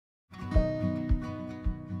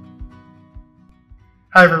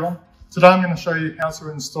Hey everyone, today I'm going to show you how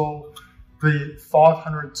to install the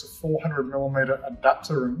 500 to 400mm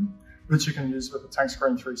adapter ring, which you can use with the Tank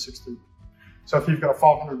Screen 360. So if you've got a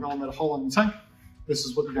 500mm hole in the tank, this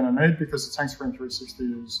is what you're going to need because the Tank Screen 360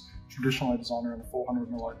 is traditionally designed around a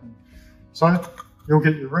 400mm opening. So you'll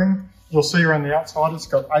get your ring, you'll see around the outside it's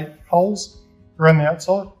got 8 holes around the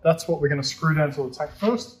outside. That's what we're going to screw down to the tank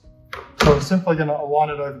first. So we're simply going to align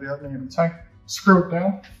it over the opening of the tank, screw it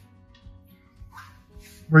down.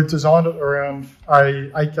 We've designed it around a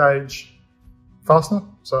 8 gauge fastener.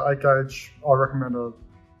 So 8 gauge, I recommend a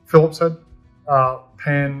Phillips head,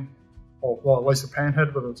 pan, or well, at least a pan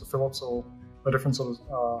head, whether it's a Phillips or a different sort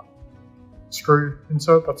of screw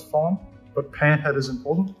insert, that's fine. But pan head is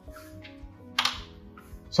important.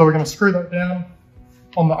 So we're going to screw that down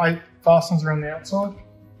on the 8 fasteners around the outside.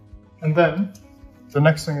 And then the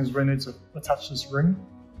next thing is we need to attach this ring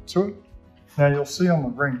to it. Now you'll see on the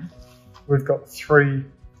ring, we've got 3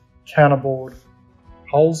 counterboard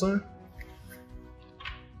holes there.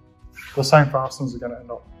 The same fasteners are going to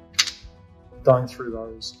end up going through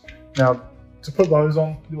those. Now, to put those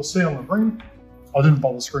on, you'll see on the ring, I didn't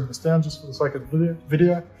bother screwing this down just for the sake of the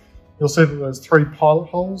video. You'll see that there's 3 pilot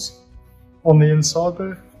holes on the inside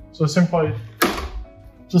there. So simply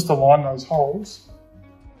just align those holes,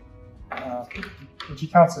 which you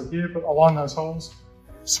can't see here, but align those holes,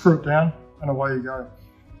 screw it down, and away you go.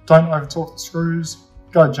 Don't over torque the screws,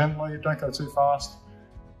 go gently, don't go too fast,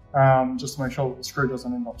 just to make sure that the screw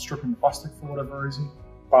doesn't end up stripping the plastic for whatever reason,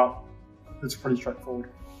 but it's pretty straightforward.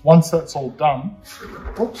 Once that's all done,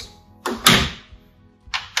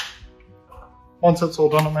 once that's all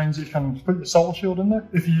done, it means you can put your solar shield in there,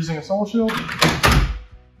 if you're using a solar shield,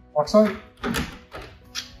 like so.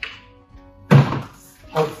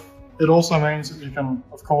 It also means that you can,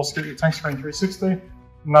 of course, get your Tank Screen 360,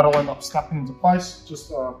 and that'll end up snapping into place.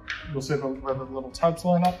 Just you'll see where the little tabs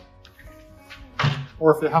line up.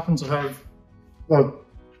 Or if you happen to have the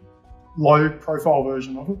low profile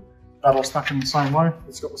version of it, that'll snap in the same way.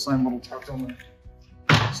 It's got the same little tabs on there.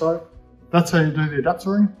 So that's how you do the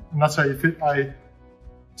adapter ring, and that's how you fit a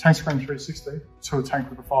Tank Screen 360 to a tank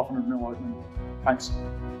with a 500mm opening. Thanks.